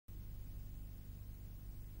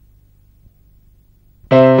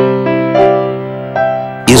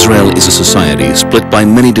Israel is a society split by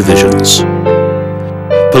many divisions.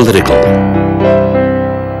 Political,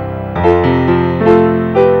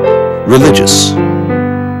 religious,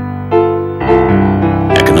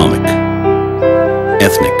 economic,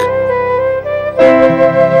 ethnic.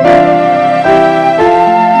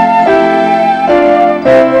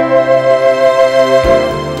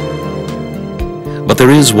 But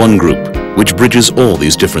there is one group which bridges all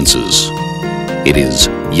these differences. It is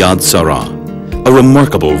Yad Sarah, a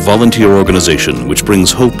remarkable volunteer organization which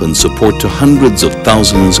brings hope and support to hundreds of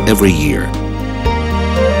thousands every year.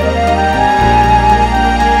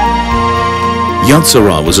 Yad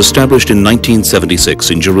Sarah was established in 1976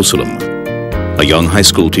 in Jerusalem. A young high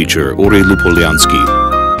school teacher, Uri Lupolyansky,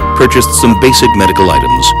 purchased some basic medical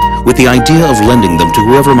items with the idea of lending them to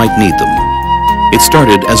whoever might need them. It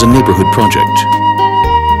started as a neighborhood project.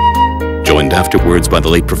 Joined afterwards by the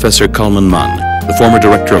late Professor Kalman Mann, the former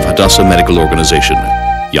director of Hadassah Medical Organization,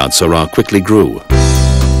 Yad Sarah quickly grew.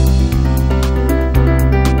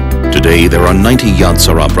 Today, there are 90 Yad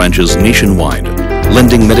Sarah branches nationwide,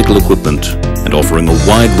 lending medical equipment and offering a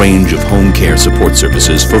wide range of home care support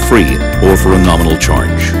services for free or for a nominal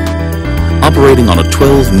charge. Operating on a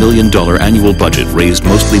 $12 million annual budget raised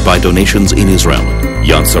mostly by donations in Israel,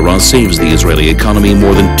 Yad Sarah saves the Israeli economy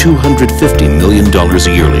more than $250 million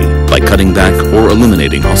yearly by cutting back or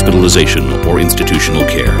eliminating hospitalization or institutional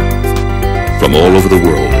care. From all over the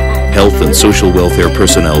world, health and social welfare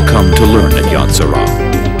personnel come to learn at Yad Sarah.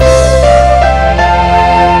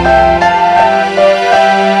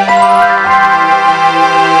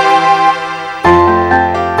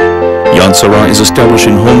 Yad Sarah is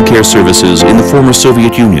establishing home care services in the former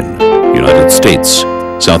Soviet Union, United States,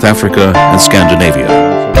 South Africa, and Scandinavia.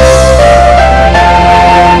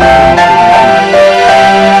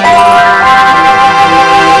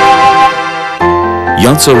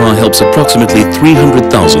 Yad Sarah helps approximately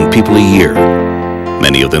 300,000 people a year.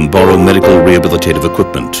 Many of them borrow medical rehabilitative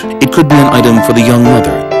equipment. It could be an item for the young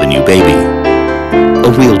mother, the new baby,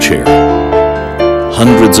 a wheelchair.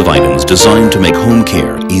 Hundreds of items designed to make home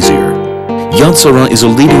care easier. Yad Sarah is a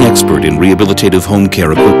leading expert in rehabilitative home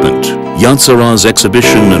care equipment. Yad Sarah's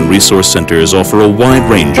exhibition and resource centers offer a wide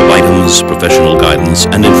range of items, professional guidance,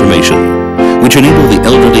 and information, which enable the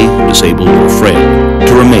elderly, disabled, or frail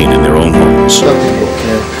to remain in their own homes.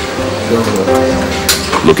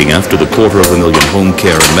 Looking after the 250,000 home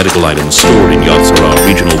care and medical items stored in Yad Sarah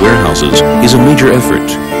regional warehouses is a major effort.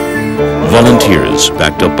 Volunteers,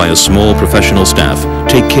 backed up by a small professional staff,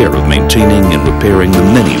 take care of maintaining and repairing the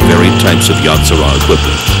many varied types of Yad Sarah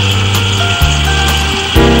equipment.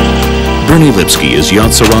 Bernie Lipsky is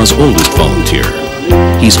Yad Sarah's oldest volunteer.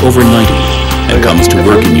 He's over 90 and comes to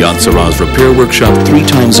work in Yad Sarah's repair workshop 3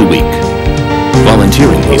 times a week.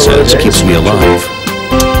 Volunteering, he says, keeps me alive.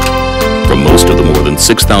 For most of the more than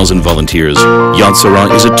 6,000 volunteers, Yad Sarah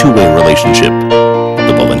is a two-way relationship.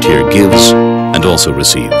 The volunteer gives and also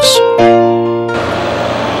receives.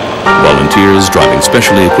 Volunteers driving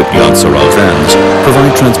specially equipped Yad Sarah vans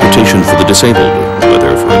provide transportation for the disabled,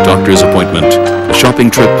 whether for a doctor's appointment, a shopping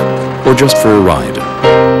trip, or just for a ride.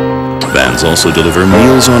 Vans also deliver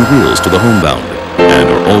meals on wheels to the homebound and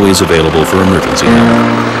are always available for emergency help.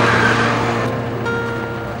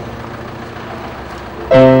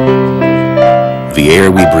 The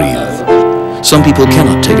air we breathe. Some people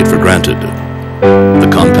cannot take it for granted. The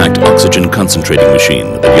compact oxygen concentrating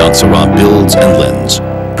machine that Yad Sarah builds and lends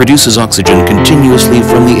produces oxygen continuously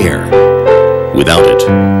from the air. Without it,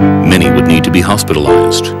 many would need to be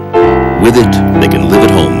hospitalized. With it, they can live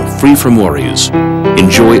at home, free from worries,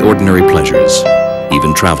 enjoy ordinary pleasures,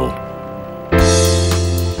 even travel.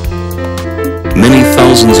 Many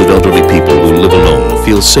thousands of elderly people who live alone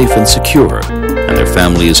feel safe and secure, and their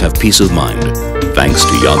families have peace of mind, thanks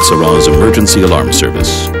to Yad Sarah's emergency alarm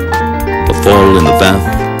service. A fall in the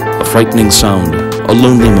bath, a frightening sound, a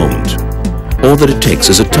lonely moment. All that it takes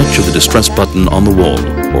is a touch of the distress button on the wall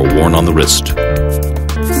or worn on the wrist.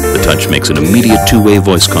 The touch makes an immediate two-way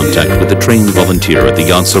voice contact with the trained volunteer at the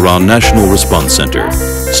Yad Sarah National Response Center,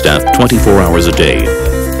 staffed 24 hours a day.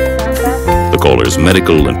 The caller's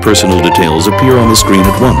medical and personal details appear on the screen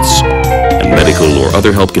at once, and medical or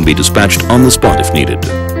other help can be dispatched on the spot if needed.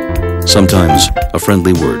 Sometimes a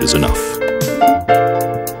friendly word is enough.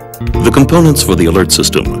 The components for the alert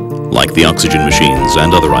system, like the oxygen machines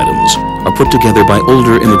and other items, are put together by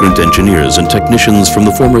older immigrant engineers and technicians from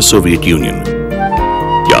the former Soviet Union.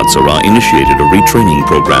 Yad Sarah initiated a retraining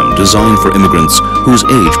program designed for immigrants whose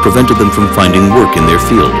age prevented them from finding work in their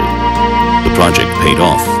field. The project paid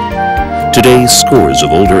off. Today, scores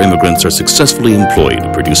of older immigrants are successfully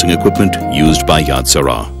employed producing equipment used by Yad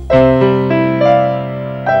Sarah.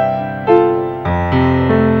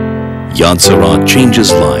 Yad Sarah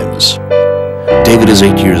changes lives. David is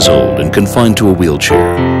 8 years old and confined to a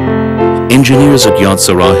wheelchair. Engineers at Yad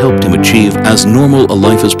Sarah helped him achieve as normal a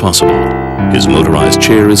life as possible. His motorized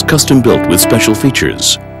chair is custom built with special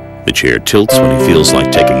features. The chair tilts when he feels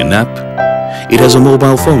like taking a nap. It has a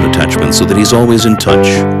mobile phone attachment so that he's always in touch.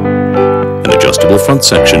 An adjustable front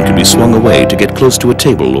section can be swung away to get close to a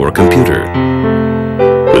table or a computer.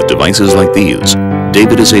 With devices like these,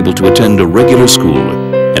 David is able to attend a regular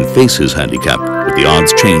school and face his handicap with the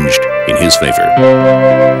odds changed in his favor.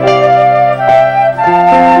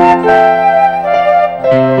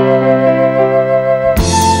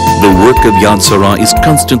 The work of Yad Sarah is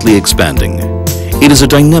constantly expanding. It is a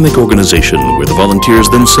dynamic organization where the volunteers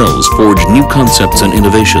themselves forge new concepts and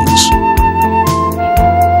innovations.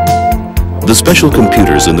 The special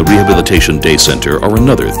computers in the Rehabilitation Day Center are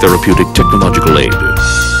another therapeutic technological aid.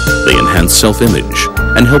 They enhance self-image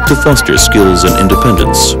and help to foster skills and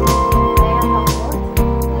independence.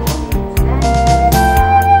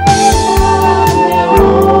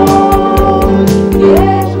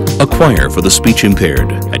 A choir for the speech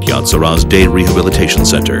impaired at Yad Sarah's Day Rehabilitation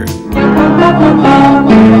Center.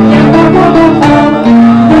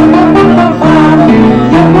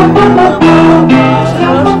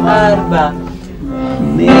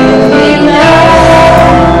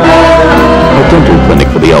 A dental clinic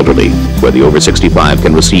for the elderly, where the over 65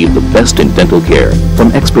 can receive the best in dental care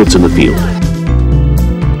from experts in the field.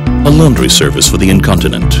 A laundry service for the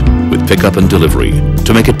incontinent, with pickup and delivery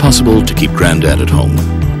to make it possible to keep Granddad at home.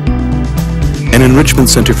 An enrichment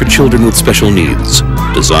center for children with special needs,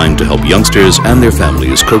 designed to help youngsters and their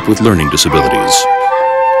families cope with learning disabilities.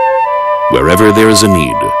 Wherever there is a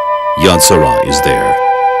need, Yad Sarah is there.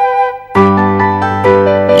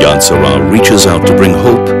 Yad Sarah reaches out to bring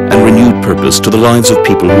hope and renewed purpose to the lives of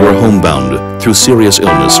people who are homebound through serious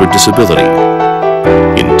illness or disability.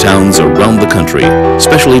 In towns around the country,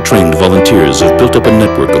 specially trained volunteers have built up a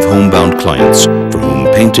network of homebound clients for whom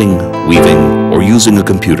painting, weaving, or using a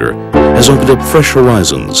computer has opened up fresh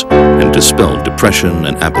horizons and dispelled depression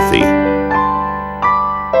and apathy.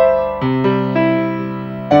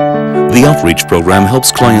 The outreach program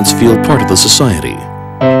helps clients feel part of the society.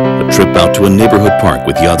 A trip out to a neighborhood park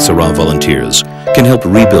with Yad Sarah volunteers can help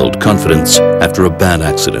rebuild confidence after a bad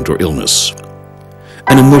accident or illness.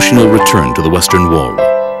 An emotional return to the Western Wall.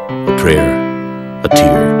 A prayer, a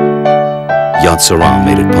tear. Yad Sarah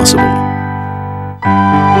made it possible.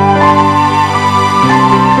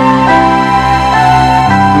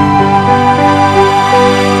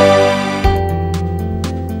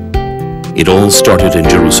 It all started in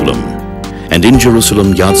Jerusalem, and in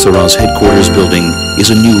Jerusalem, Yad Sarah's headquarters building is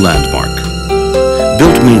a new landmark.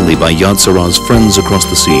 Built mainly by Yad Sarah's friends across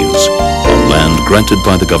the seas, on land granted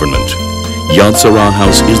by the government, Yad Sarah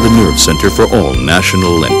House is the nerve center for all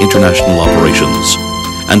national and international operations,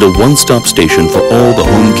 and a one-stop station for all the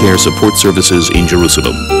home care support services in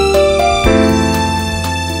Jerusalem.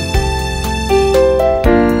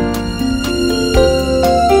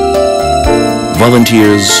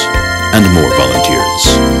 Volunteers and more volunteers.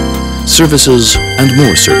 Services and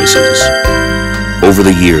more services. Over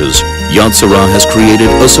the years, Yad Sarah has created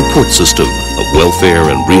a support system of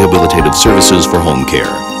welfare and rehabilitative services for home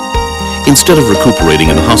care. Instead of recuperating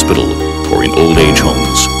in a hospital or in old age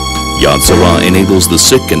homes, Yad Sarah enables the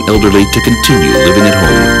sick and elderly to continue living at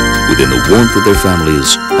home within the warmth of their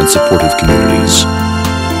families and supportive communities.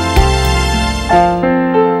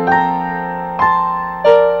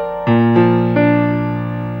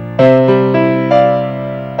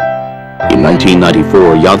 In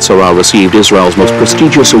 1994, Yad Sarah received Israel's most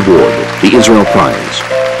prestigious award, the Israel Prize.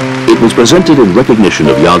 It was presented in recognition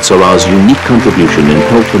of Yad Sarah's unique contribution in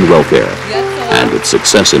health and welfare, and its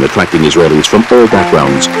success in attracting Israelis from all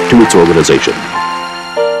backgrounds to its organization.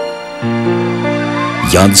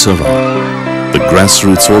 Yad Sarah, the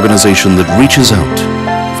grassroots organization that reaches out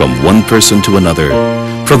from one person to another,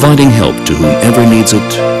 providing help to whomever needs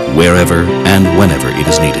it, wherever and whenever it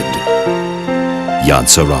is needed. Yad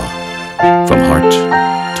Sarah, from heart